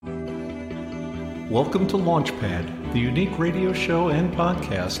Welcome to Launchpad, the unique radio show and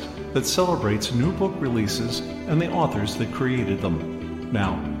podcast that celebrates new book releases and the authors that created them.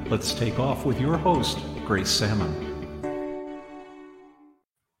 Now, let's take off with your host, Grace Salmon.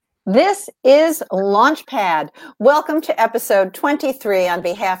 This is Launchpad. Welcome to episode 23 on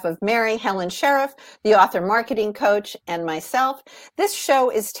behalf of Mary Helen Sheriff, the author marketing coach, and myself. This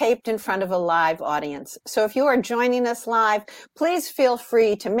show is taped in front of a live audience. So if you are joining us live, please feel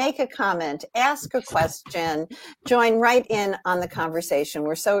free to make a comment, ask a question, join right in on the conversation.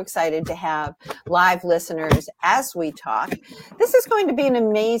 We're so excited to have live listeners as we talk. This is going to be an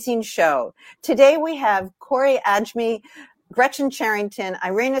amazing show. Today we have Corie, Adjmi, Gretchen Cherington,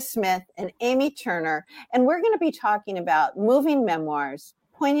 Irena Smith, and Amy Turner, and we're going to be talking about moving memoirs,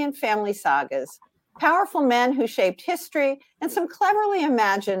 poignant family sagas, powerful men who shaped history, and some cleverly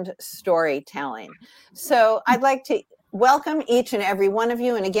imagined storytelling. So I'd like to welcome each and every one of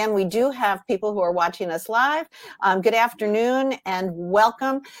you. And again, we do have people who are watching us live. Good afternoon and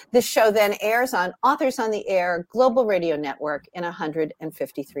welcome. This show then airs on Authors on the Air Global Radio Network in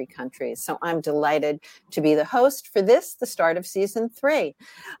 153 countries. So I'm delighted to be the host for this, the start of season 3.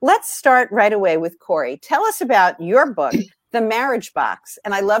 Let's start right away with Corie. Tell us about your book, The Marriage Box.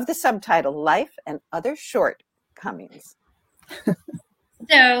 And I love the subtitle, Life and Other Shortcomings.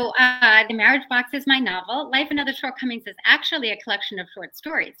 So The Marriage Box is my novel. Life and Other Shortcomings is actually a collection of short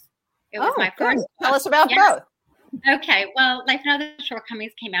stories. It was my first book. Tell us about both. Okay, well, Life and Other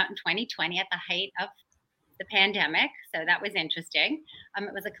Shortcomings came out in 2020 at the height of the pandemic, so that was interesting.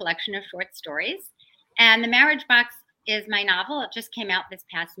 It was a collection of short stories. And The Marriage Box is my novel. It just came out this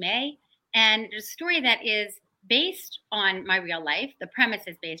past May. And it's a story that is based on my real life. The premise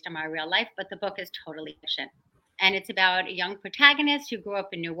is based on my real life, but the book is totally fiction. And it's about a young protagonist who grew up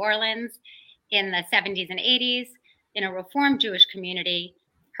in New Orleans in the 70s and 80s in a Reformed Jewish community.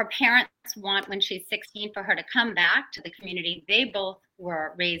 Her parents want, when she's 16, for her to come back to the community they both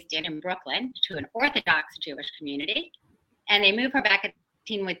were raised in Brooklyn, to an Orthodox Jewish community. And they move her back at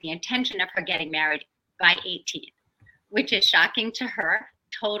 18 with the intention of her getting married by 18, which is shocking to her.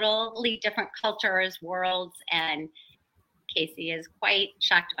 Totally different cultures, worlds, and Casey is quite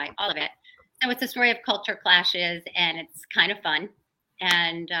shocked by all of it. So it's a story of culture clashes, and it's kind of fun.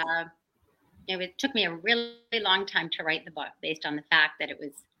 And it took me a really long time to write the book based on the fact that it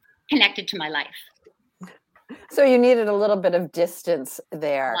was connected to my life. So you needed a little bit of distance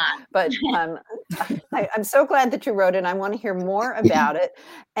there. But I'm so glad that you wrote it. I want to hear more about it.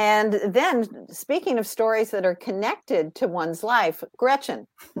 And then, speaking of stories that are connected to one's life, Gretchen.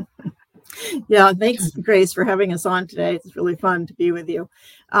 Yeah, thanks, Grace, for having us on today. It's really fun to be with you.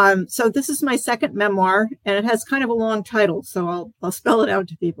 So this is my second memoir, and it has kind of a long title, so I'll spell it out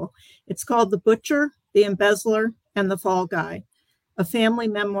to people. It's called The Butcher, the Embezzler, and the Fall Guy, a family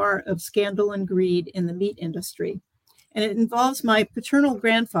memoir of scandal and greed in the meat industry. And it involves my paternal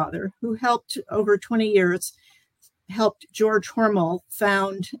grandfather, who helped over 20 years, helped George Hormel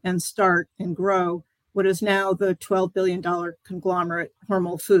found and start and grow what is now the $12 billion conglomerate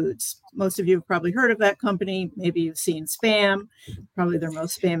Hormel Foods. Most of you have probably heard of that company. Maybe you've seen Spam, probably their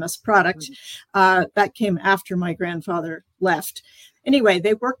most famous product. That came after my grandfather left. Anyway,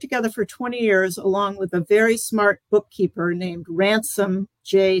 they worked together for 20 years along with a very smart bookkeeper named Ransom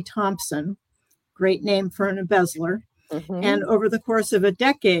J. Thompson. Great name for an embezzler. Mm-hmm. And over the course of a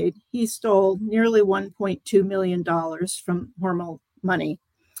decade, he stole nearly $1.2 million from Hormel money,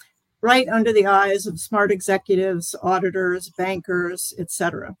 right under the eyes of smart executives, auditors, bankers,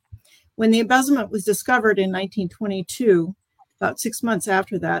 etc. When the embezzlement was discovered in 1922, about 6 months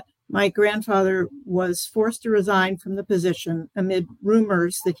after that, my grandfather was forced to resign from the position amid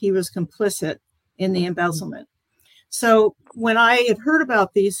rumors that he was complicit in the embezzlement. So when I had heard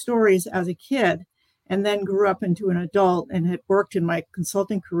about these stories as a kid and then grew up into an adult and had worked in my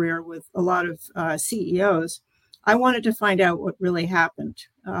consulting career with a lot of CEOs, I wanted to find out what really happened.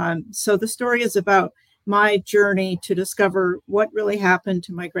 So the story is about my journey to discover what really happened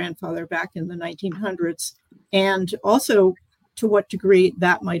to my grandfather back in the 1900s, and also to what degree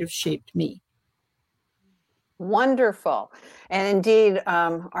that might have shaped me. Wonderful. And indeed,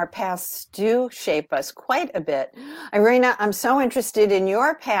 our pasts do shape us quite a bit. Irena, I'm so interested in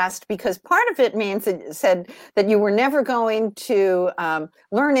your past because part of it means that it said that you were never going to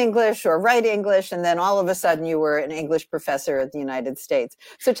learn English or write English, and then all of a sudden you were an English professor at the United States.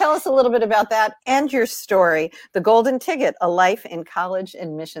 So tell us a little bit about that and your story, The Golden Ticket, A Life in College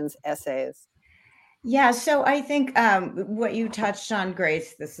Admissions Essays. Yeah, so I think what you touched on,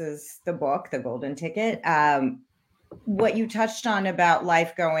 Grace, this is the book, The Golden Ticket. what you touched on about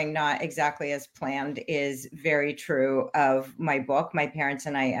life going not exactly as planned is very true of my book. My parents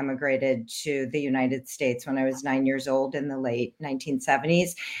and I emigrated to the United States when I was 9 years old in the late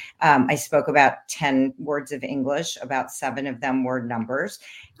 1970s. I spoke about 10 words of English, about 7 of them were numbers.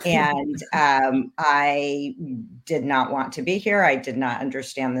 And I did not want to be here. I did not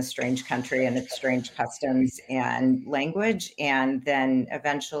understand this strange country and its strange customs and language. And then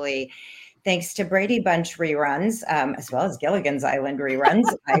eventually, thanks to Brady Bunch reruns, as well as Gilligan's Island reruns,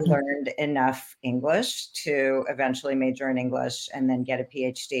 I learned enough English to eventually major in English and then get a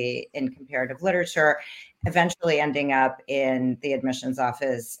PhD in comparative literature, eventually ending up in the admissions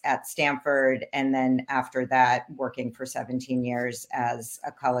office at Stanford. And then after that, working for 17 years as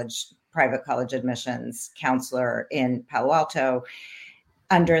a private college admissions counselor in Palo Alto,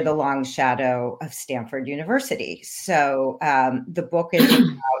 under the long shadow of Stanford University. So the book is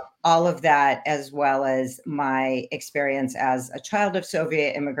about all of that, as well as my experience as a child of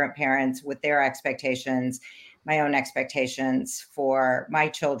Soviet immigrant parents with their expectations, my own expectations for my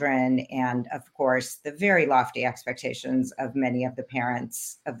children, and of course, the very lofty expectations of many of the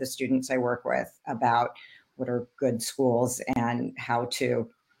parents of the students I work with about what are good schools and how to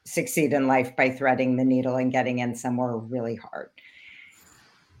succeed in life by threading the needle and getting in somewhere really hard.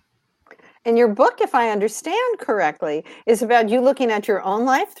 And your book, if I understand correctly, is about you looking at your own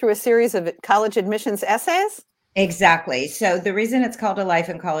life through a series of college admissions essays? Exactly. So the reason it's called A Life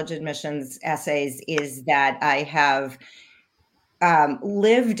in College Admissions Essays is that I have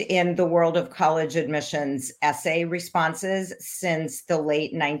lived in the world of college admissions essay responses since the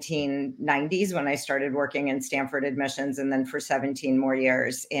late 1990s when I started working in Stanford admissions, and then for 17 more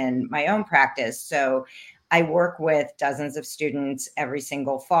years in my own practice. So I work with dozens of students every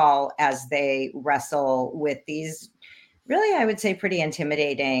single fall as they wrestle with these really, I would say, pretty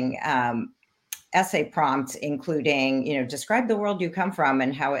intimidating essay prompts, including, describe the world you come from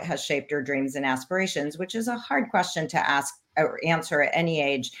and how it has shaped your dreams and aspirations, which is a hard question to ask or answer at any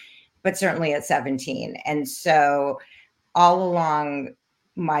age, but certainly at 17. And so all along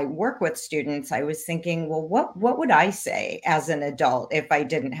my work with students, I was thinking, well, what would I say as an adult if I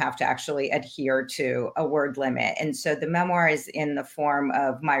didn't have to actually adhere to a word limit? And so the memoir is in the form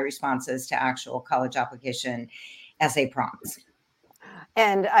of my responses to actual college application essay prompts.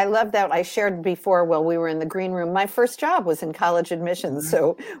 And I love that. I shared before while we were in the green room, my first job was in college admissions.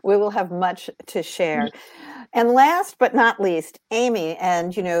 So we will have much to share. And last but not least, Amy,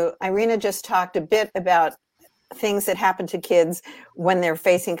 and Irena just talked a bit about things that happen to kids when they're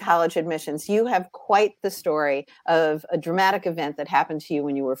facing college admissions. You have quite the story of a dramatic event that happened to you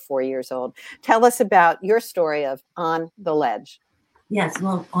when you were 4 years old. Tell us about your story of On the Ledge. Yes,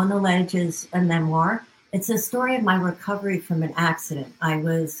 well, On the Ledge is a memoir. It's a story of my recovery from an accident. I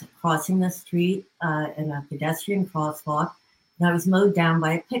was crossing the street in a pedestrian crosswalk, and I was mowed down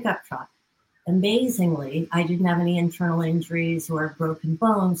by a pickup truck. Amazingly, I didn't have any internal injuries or broken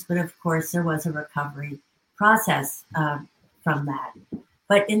bones, but of course there was a recovery process from that.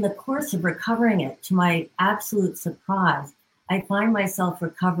 But in the course of recovering it, to my absolute surprise, I find myself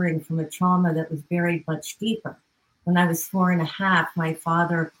recovering from a trauma that was buried much deeper. When I was 4.5, my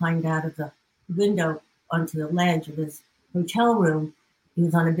father climbed out of the window onto the ledge of his hotel room. He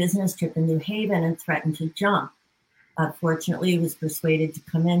was on a business trip in New Haven and threatened to jump. Fortunately, he was persuaded to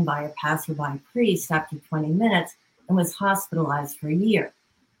come in by a passerby priest after 20 minutes and was hospitalized for a year.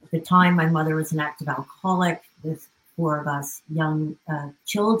 At the time, my mother was an active alcoholic with 4 of us young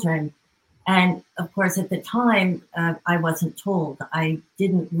children. And of course, at the time, I wasn't told. I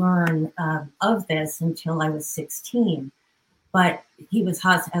didn't learn of this until I was 16. But he was,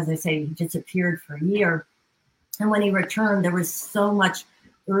 as I say, he disappeared for a year. And when he returned, there was so much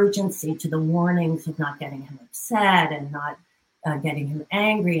urgency to the warnings of not getting him upset and not getting him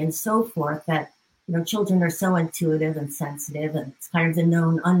angry and so forth that, children are so intuitive and sensitive, and it's kind of the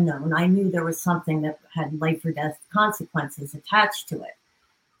known unknown. I knew there was something that had life or death consequences attached to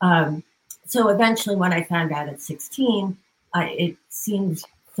it. So eventually when I found out at 16, it seemed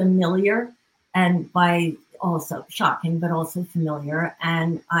familiar and by also shocking, but also familiar.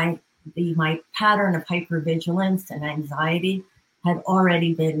 And my pattern of hypervigilance and anxiety had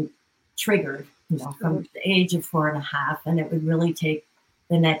already been triggered, from the age of 4.5, and it would really take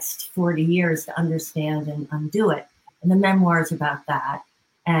the next 40 years to understand and undo it. And the memoir is about that.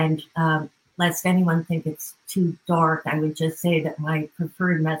 And lest anyone think it's too dark, I would just say that my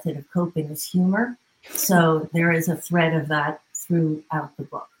preferred method of coping is humor. So there is a thread of that throughout the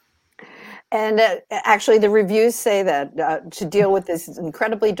book. And actually, the reviews say that to deal with this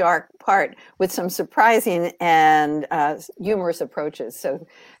incredibly dark part with some surprising and humorous approaches. So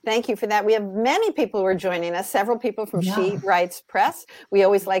thank you for that. We have many people who are joining us, several people from She Writes Press. We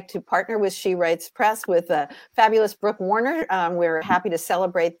always like to partner with She Writes Press with fabulous Brooke Warner. We're happy to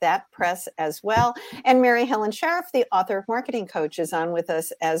celebrate that press as well. And Mary Helen Sheriff, the author of Marketing Coach, is on with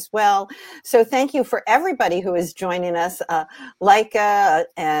us as well. So thank you for everybody who is joining us, Leica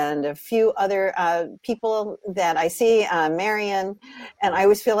and a few other people that I see, Marion, and I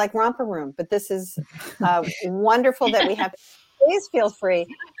always feel like Romper Room, but this is wonderful that we have. Please feel free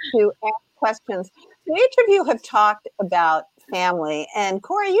to ask questions. So each of you have talked about family, and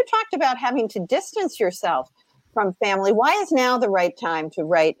Corie, you talked about having to distance yourself from family. Why is now the right time to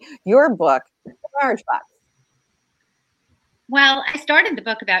write your book, The Marriage Box? Well, I started the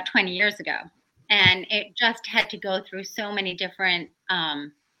book about 20 years ago, and it just had to go through so many different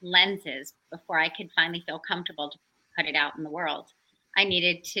lenses before I could finally feel comfortable to put it out in the world. I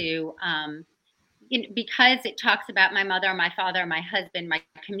needed to, because it talks about my mother, my father, my husband, my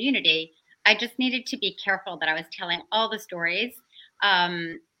community, I just needed to be careful that I was telling all the stories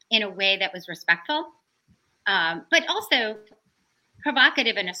in a way that was respectful, but also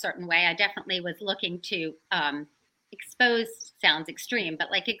provocative in a certain way. I definitely was looking to expose, sounds extreme,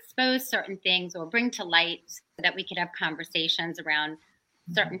 but like expose certain things or bring to light so that we could have conversations around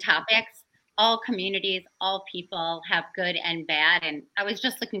certain topics. All communities, all people have good and bad. And I was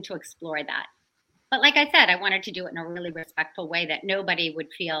just looking to explore that. But like I said, I wanted to do it in a really respectful way that nobody would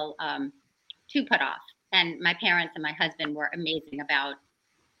feel too put off. And my parents and my husband were amazing about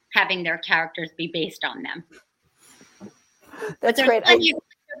having their characters be based on them. That's great. There's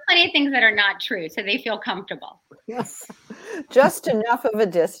plenty of things that are not true, so they feel comfortable. Just enough of a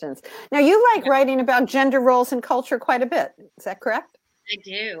distance. Now, you like writing about gender roles and culture quite a bit. Is that correct? I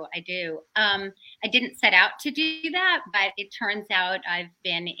do. I didn't set out to do that, but it turns out I've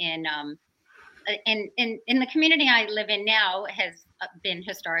been in the community I live in now has been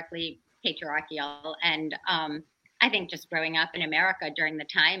historically patriarchal, and I think just growing up in America during the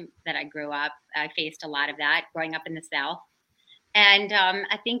time that I grew up, I faced a lot of that growing up in the South, and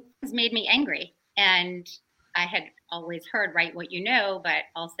I think it's made me angry. And I had always heard write what you know, but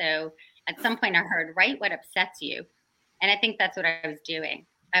also at some point I heard write what upsets you. And I think that's what I was doing.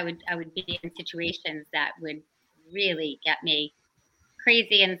 I would be in situations that would really get me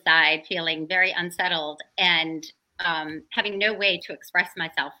crazy inside, feeling very unsettled, and having no way to express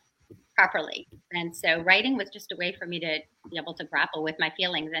myself properly. And so writing was just a way for me to be able to grapple with my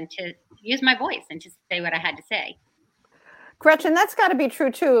feelings and to use my voice and to say what I had to say. Gretchen, that's got to be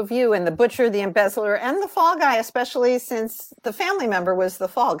true, too, of you and the butcher, the embezzler, and the fall guy, especially since the family member was the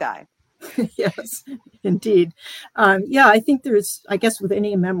fall guy. Yes, indeed. I think there's, I guess with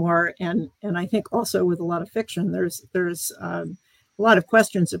any memoir, and I think also with a lot of fiction, there's a lot of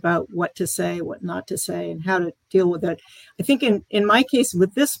questions about what to say, what not to say, and how to deal with it. I think in my case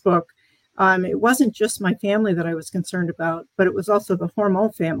with this book, it wasn't just my family that I was concerned about, but it was also the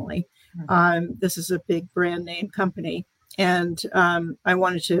Hormel family. This is a big brand name company. And I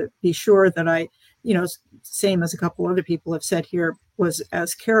wanted to be sure that I, same as a couple other people have said here, was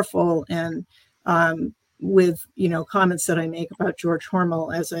as careful and with, comments that I make about George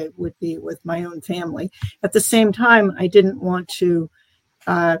Hormel as I would be with my own family. At the same time, I didn't want to,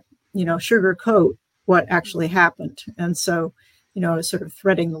 sugarcoat what actually happened. And so, I was sort of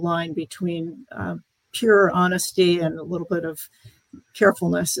threading the line between pure honesty and a little bit of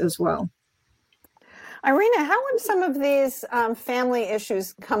carefulness as well. Irena, how would some of these family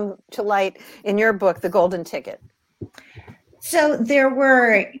issues come to light in your book, The Golden Ticket? So there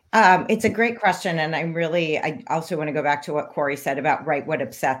were, it's a great question. And I also want to go back to what Corie said about write what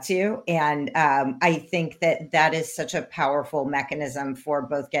upsets you. And I think that is such a powerful mechanism for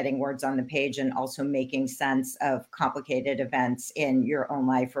both getting words on the page and also making sense of complicated events in your own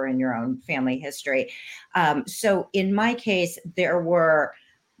life or in your own family history. So in my case, there were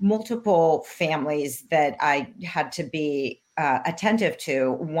multiple families that I had to be attentive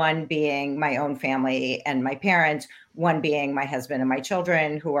to, one being my own family and my parents, one being my husband and my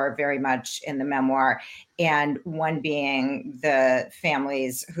children, who are very much in the memoir, and one being the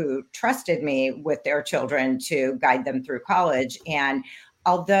families who trusted me with their children to guide them through college. And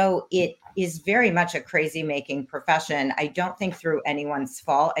although it is very much a crazy making profession, I don't think through anyone's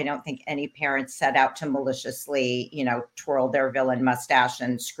fault. I don't think any parents set out to maliciously, twirl their villain mustache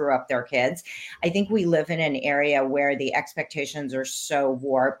and screw up their kids. I think we live in an area where the expectations are so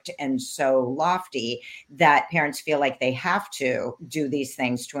warped and so lofty that parents feel like they have to do these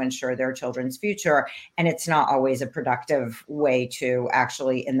things to ensure their children's future. And it's not always a productive way to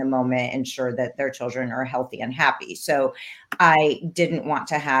actually in the moment ensure that their children are healthy and happy. So I didn't want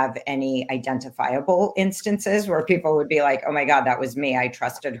to have any identifiable instances where people would be like, oh my God, that was me. I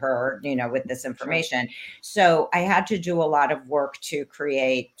trusted her, with this information. So I had to do a lot of work to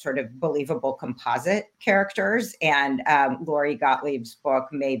create sort of believable composite characters. And Lori Gottlieb's book,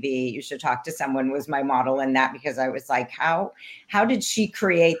 Maybe You Should Talk to Someone, was my model in that, because I was like, how did she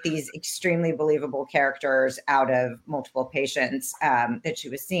create these extremely believable characters out of multiple patients that she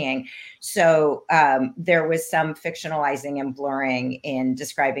was seeing? So there was some fictionalizing and blurring in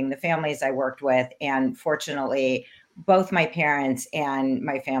describing the families I worked with. And fortunately, both my parents and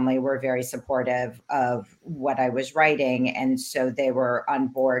my family were very supportive of what I was writing. And so they were on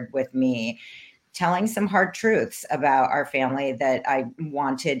board with me telling some hard truths about our family that I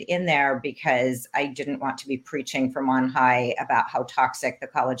wanted in there, because I didn't want to be preaching from on high about how toxic the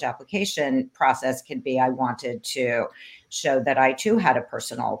college application process could be. I wanted to show that I too had a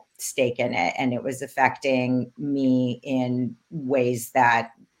personal stake in it, and it was affecting me in ways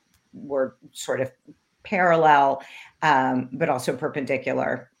that were sort of parallel, but also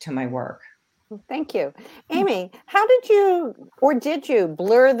perpendicular to my work. Thank you. Amy, how did you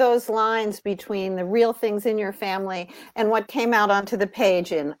blur those lines between the real things in your family and what came out onto the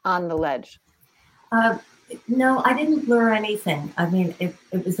page On the Ledge? No, I didn't blur anything. I mean, it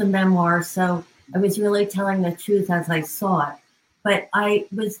was a memoir, so I was really telling the truth as I saw it. But I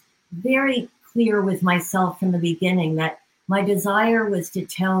was very clear with myself from the beginning that my desire was to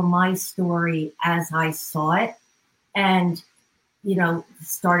tell my story as I saw it. And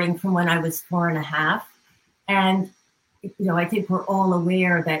starting from when I was 4.5. And, I think we're all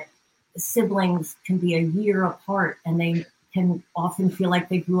aware that siblings can be a year apart, and they can often feel like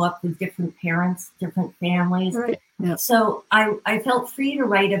they grew up with different parents, different families. Right. Yeah. So I felt free to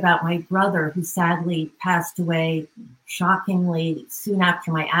write about my brother, who sadly passed away shockingly soon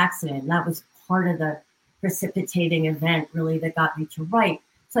after my accident. And that was part of the precipitating event, really, that got me to write.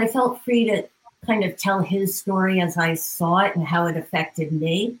 So I felt free to kind of tell his story as I saw it and how it affected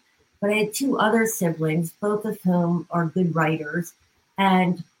me. But I had 2 other siblings, both of whom are good writers.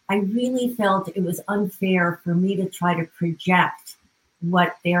 And I really felt it was unfair for me to try to project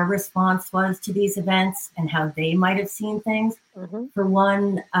what their response was to these events and how they might have seen things. Mm-hmm. For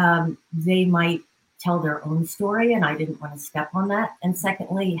one, they might tell their own story, and I didn't want to step on that. And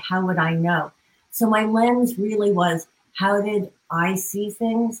secondly, how would I know? So my lens really was, how did I see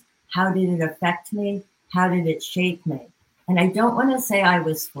things? How did it affect me? How did it shape me? And I don't want to say I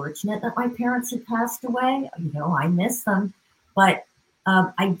was fortunate that my parents had passed away. I miss them. But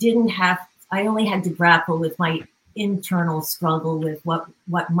I only had to grapple with my internal struggle with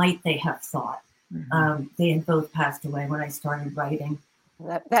what might they have thought. Mm-hmm. They had both passed away when I started writing.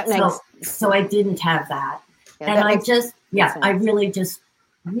 That makes so I didn't have that. Yeah, and I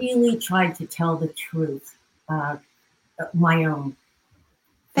really tried to tell the truth, my own.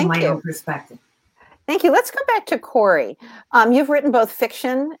 From my own perspective. Thank you. Let's go back to Corie. You've written both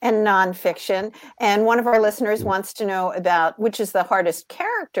fiction and nonfiction, and one of our listeners wants to know about which is the hardest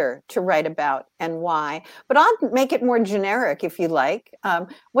character to write about and why. But I'll make it more generic if you like.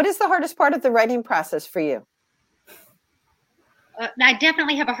 What is the hardest part of the writing process for you? I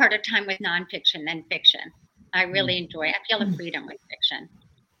definitely have a harder time with nonfiction than fiction. I really enjoy it. I feel a freedom with fiction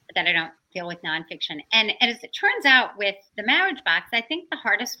that I don't feel with nonfiction. And as it turns out, with The Marriage Box, I think the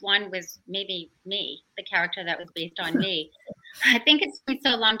hardest one was maybe me, the character that was based on me. I think it's been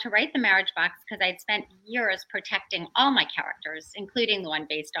so long to write The Marriage Box because I'd spent years protecting all my characters, including the one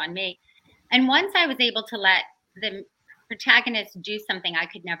based on me. And once I was able to let the protagonist do something I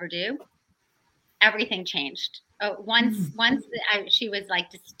could never do, everything changed. Once she was like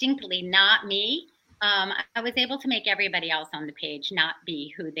distinctly not me, I was able to make everybody else on the page not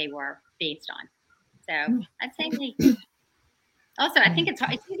be who they were based on. So I'd say me. Also, I think it's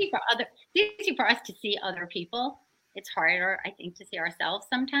hard. It's easy for us to see other people. It's harder, I think, to see ourselves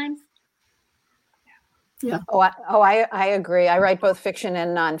sometimes. Yeah. I agree. I write both fiction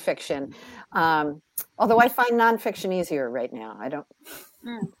and nonfiction. Although I find nonfiction easier right now.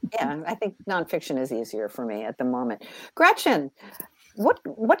 Yeah, I think nonfiction is easier for me at the moment. Gretchen,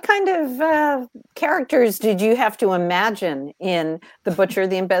 what kind of characters did you have to imagine in The Butcher,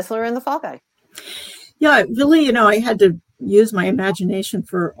 the Embezzler, and the Fall Guy? Yeah, really, I had to use my imagination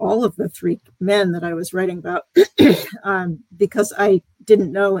for all of the 3 men that I was writing about because I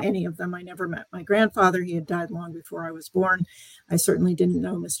didn't know any of them. I never met my grandfather. He had died long before I was born. I certainly didn't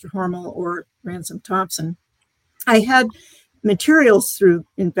know Mr. Hormel or Ransom Thompson. I had materials through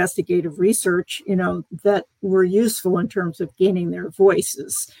investigative research, that were useful in terms of gaining their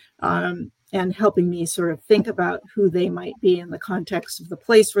voices. and helping me sort of think about who they might be in the context of the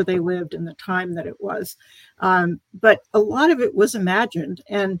place where they lived and the time that it was. But a lot of it was imagined.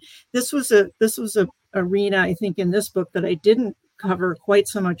 And this was a arena, I think, in this book that I didn't cover quite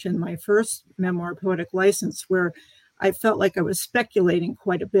so much in my first memoir, Poetic License, where I felt like I was speculating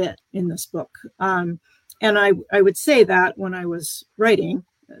quite a bit in this book. And I would say that when I was writing,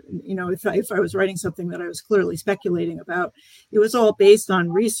 if I was writing something that I was clearly speculating about, it was all based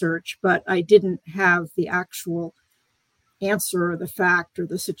on research, but I didn't have the actual answer or the fact or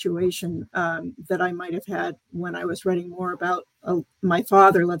the situation that I might have had when I was writing more about my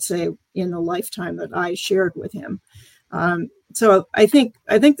father, let's say, in the lifetime that I shared with him. So I think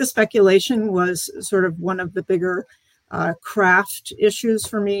the speculation was sort of one of the bigger craft issues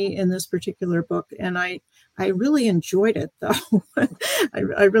for me in this particular book. And I really enjoyed it, though.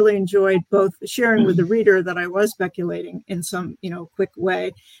 I really enjoyed both sharing with the reader that I was speculating in some, quick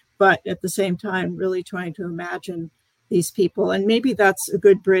way, but at the same time, really trying to imagine these people. And maybe that's a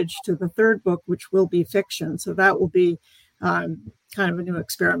good bridge to the third book, which will be fiction. So that will be kind of a new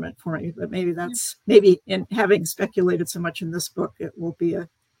experiment for me. But maybe in having speculated so much in this book, it will be a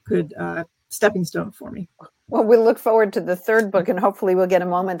good stepping stone for me. Well, we look forward to the third book, and hopefully we'll get a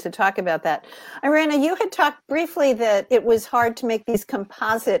moment to talk about that. Irena, you had talked briefly that it was hard to make these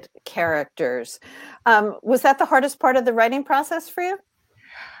composite characters. Was that the hardest part of the writing process for you?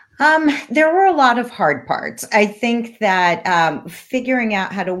 There were a lot of hard parts. I think that figuring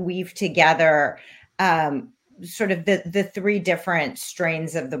out how to weave together sort of the three different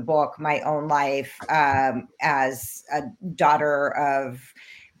strains of the book, my own life as a daughter of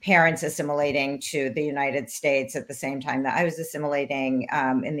parents assimilating to the United States at the same time that I was assimilating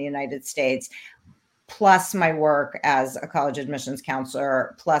in the United States, plus my work as a college admissions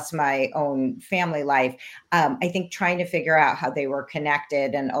counselor, plus my own family life. I think trying to figure out how they were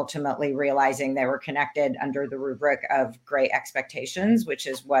connected and ultimately realizing they were connected under the rubric of great expectations, which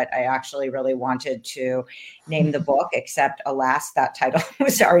is what I actually really wanted to name the book, except alas, that title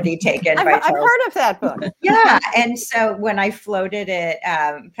was already taken. I've heard of that book. Yeah. And so when I floated it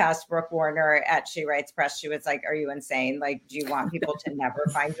past Brooke Warner at She Writes Press, she was like, "Are you insane? Like, do you want people to never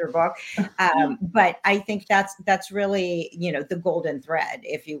find your book?" But I think that's really, the golden thread,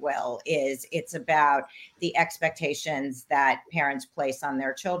 if you will, is it's about the expectations that parents place on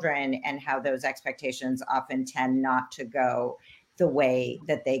their children and how those expectations often tend not to go the way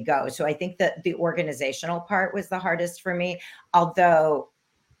that they go. So I think that the organizational part was the hardest for me, although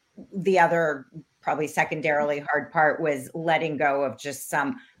the other probably secondarily hard part was letting go of just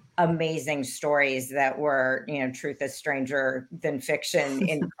some amazing stories that were, truth is stranger than fiction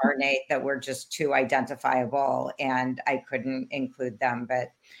incarnate that were just too identifiable, and I couldn't include them,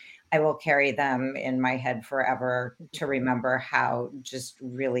 but I will carry them in my head forever to remember how just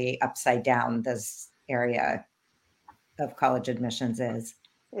really upside down this area of college admissions is.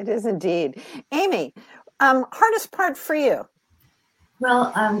 It is indeed. Amy, hardest part for you?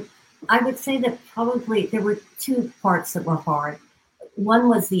 Well, I would say that probably there were two parts that were hard. One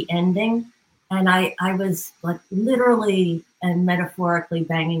was the ending, and I was like literally and metaphorically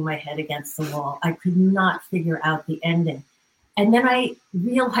banging my head against the wall. I could not figure out the ending. And then I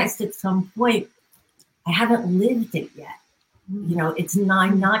realized at some point, I haven't lived it yet.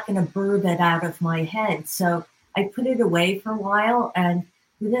 I'm not going to burr that out of my head. So I put it away for a while, and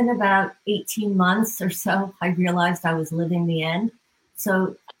within about 18 months or so, I realized I was living the end.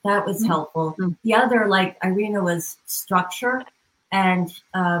 So that was helpful. The other, like Irena, was structure. And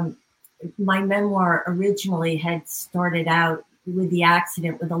my memoir originally had started out with the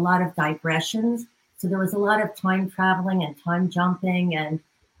accident with a lot of digressions. So there was a lot of time traveling and time jumping, and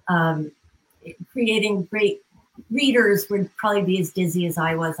creating great readers would probably be as dizzy as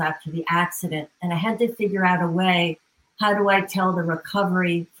I was after the accident. And I had to figure out a way, how do I tell the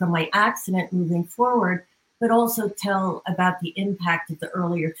recovery from my accident moving forward, but also tell about the impact of the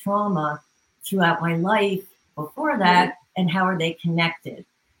earlier trauma throughout my life before that, and how are they connected?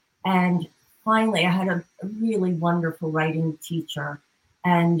 And finally, I had a really wonderful writing teacher,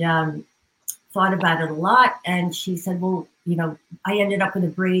 and thought about it a lot. And she said, well, I ended up with a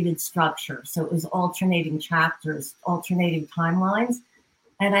braided structure. So it was alternating chapters, alternating timelines.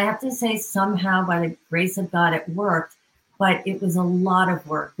 And I have to say, somehow, by the grace of God, it worked. But it was a lot of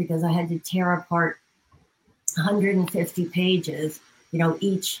work because I had to tear apart 150 pages.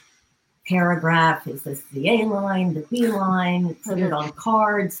 Each paragraph is this the A line, the B line, put it on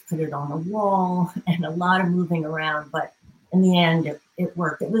cards, put it on a wall, and a lot of moving around. But in the end, it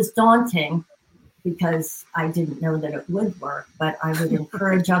worked. It was daunting because I didn't know that it would work, but I would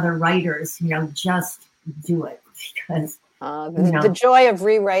encourage other writers, just do it, because The joy of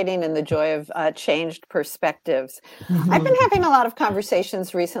rewriting and the joy of changed perspectives. I've been having a lot of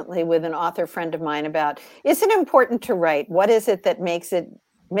conversations recently with an author friend of mine about, is it important to write? What is it that makes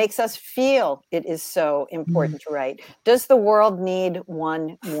us feel it is so important to write? Does the world need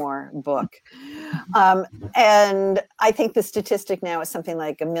one more book? And I think the statistic now is something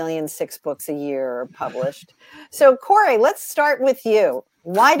like 1,000,006 books a year are published. So Corie, let's start with you.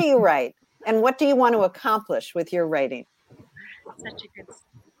 Why do you write? And what do you want to accomplish with your writing? Such a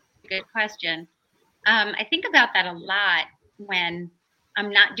good question. I think about that a lot when I'm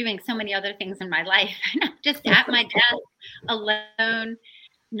not doing so many other things in my life. I'm just at my desk alone,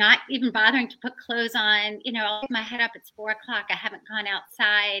 not even bothering to put clothes on. I'll keep my head up. It's 4 o'clock. I haven't gone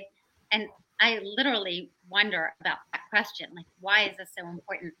outside. And I literally wonder about that question. Like, why is this so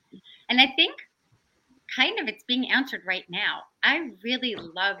important? And I think kind of it's being answered right now. I really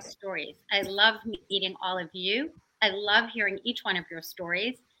love stories. I love meeting all of you. I love hearing each one of your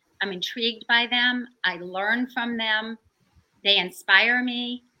stories. I'm intrigued by them. I learn from them. They inspire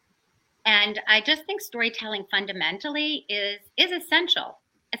me. And I just think storytelling fundamentally is essential.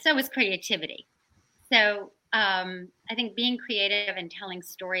 And so is creativity. So I think being creative and telling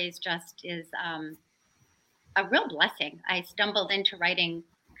stories just is a real blessing. I stumbled into writing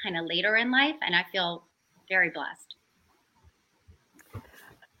kind of later in life, and I feel very blessed.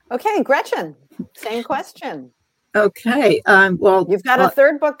 Okay, Gretchen, same question. Okay. Well, you've got a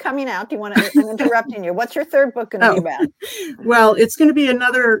third book coming out. Do you want to? I'm interrupting you. What's your third book going to be about? Well, it's going to be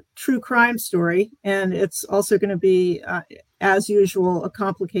another true crime story, and it's also going to be, as usual, a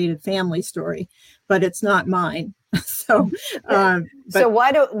complicated family story, but it's not mine. So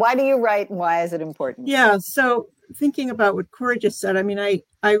why do you write? And why is it important? Yeah. So thinking about what Corie just said, I mean, I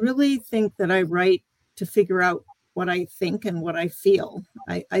really think that I write to figure out what I think and what I feel.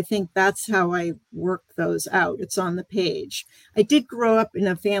 I think that's how I work those out. It's on the page. I did grow up in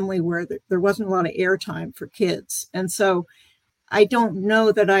a family where there wasn't a lot of airtime for kids. And so I don't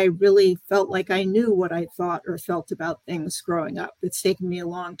know that I really felt like I knew what I thought or felt about things growing up. It's taken me a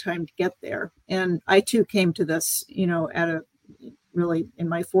long time to get there. And I too came to this, at a really in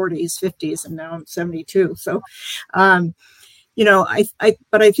my 40s, 50s, and now I'm 72. So, but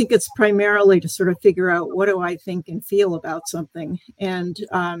I think it's primarily to sort of figure out what do I think and feel about something. And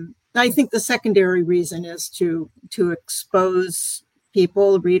I think the secondary reason is to expose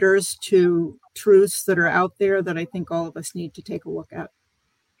people, readers, to truths that are out there that I think all of us need to take a look at.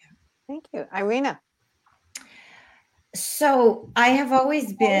 Thank you. Irena. So I have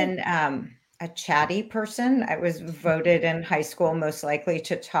always been a chatty person. I was voted in high school most likely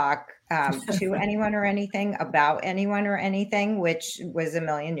to talk to anyone or anything about anyone or anything, which was a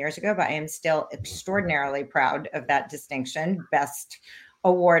million years ago, but I am still extraordinarily proud of that distinction. Best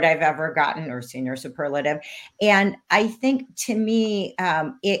award I've ever gotten, or senior superlative. And I think to me,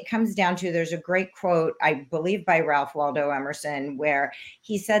 it comes down to, there's a great quote, I believe by Ralph Waldo Emerson, where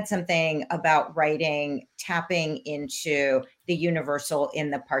he said something about writing, tapping into the universal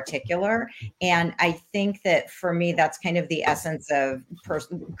in the particular. And I think that for me, that's kind of the essence of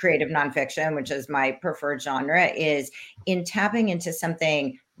creative nonfiction, which is my preferred genre, is in tapping into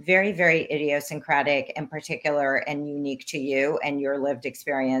something very, very idiosyncratic and particular and unique to you and your lived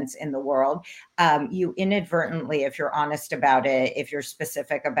experience in the world. You inadvertently, if you're honest about it, if you're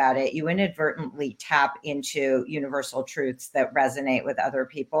specific about it, you inadvertently tap into universal truths that resonate with other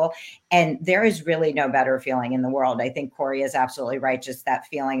people. And there is really no better feeling in the world. I think Corie is absolutely right. Just that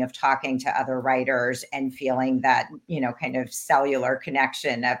feeling of talking to other writers and feeling that, kind of cellular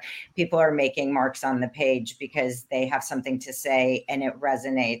connection of people are making marks on the page because they have something to say and it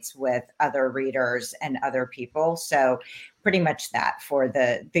resonates with other readers and other people. So pretty much that for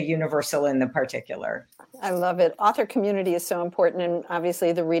the universal in the particular. I love it. Author community is so important, and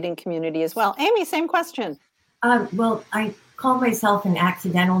obviously the reading community as well. Amy, same question. Well, I call myself an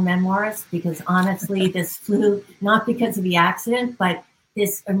accidental memoirist because honestly, this flew not because of the accident, but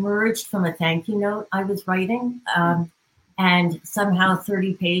this emerged from a thank you note I was writing. And somehow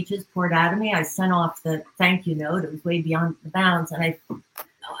 30 pages poured out of me. I sent off the thank you note. It was way beyond the bounds. And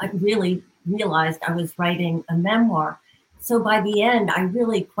I really realized I was writing a memoir. So by the end, I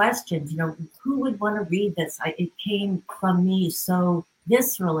really questioned, who would want to read this? It came from me so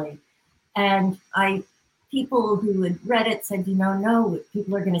viscerally. And people who had read it said, no,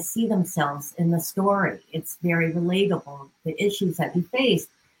 people are going to see themselves in the story. It's very relatable, the issues that we face.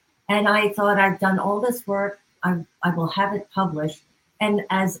 And I thought, I've done all this work. I will have it published. And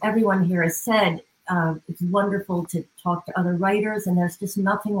as everyone here has said, it's wonderful to talk to other writers. And there's just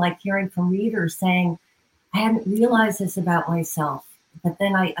nothing like hearing from readers saying, I hadn't realized this about myself, but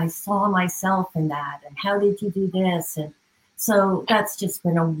then I saw myself in that. And how did you do this? And So that's just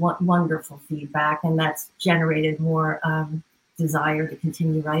been a wonderful feedback, and that's generated more desire to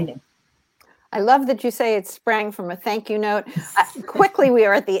continue writing. I love that you say it sprang from a thank you note. Quickly, we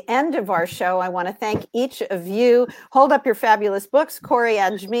are at the end of our show. I want to thank each of you. Hold up your fabulous books. Corie,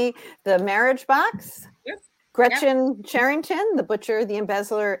 Adjmi, The Marriage Box. Yes. Gretchen Cherington, The Butcher, The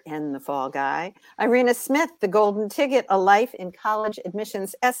Embezzler, and The Fall Guy. Irena Smith, The Golden Ticket, A Life in College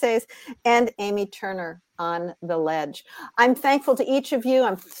Admissions Essays, and Amy Turner, On the Ledge. I'm thankful to each of you.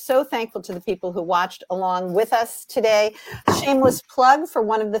 I'm so thankful to the people who watched along with us today. A shameless plug for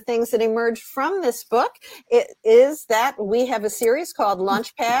one of the things that emerged from this book is that we have a series called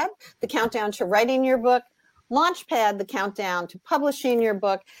Launchpad, The Countdown to Writing Your Book, Launchpad, The Countdown to Publishing Your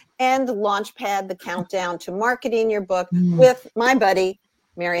Book, and Launchpad, The Countdown to Marketing Your Book with my buddy,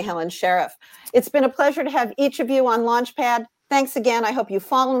 Mary Helen Sheriff. It's been a pleasure to have each of you on Launchpad. Thanks again. I hope you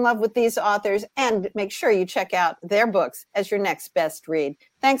fall in love with these authors and make sure you check out their books as your next best read.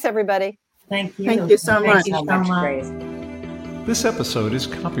 Thanks, everybody. Thank you. Thank you so much. Thank you so much, Grace. This episode is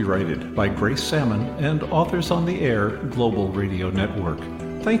copyrighted by Grace Salmon and Authors on the Air Global Radio Network.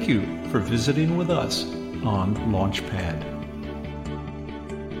 Thank you for visiting with us on Launchpad.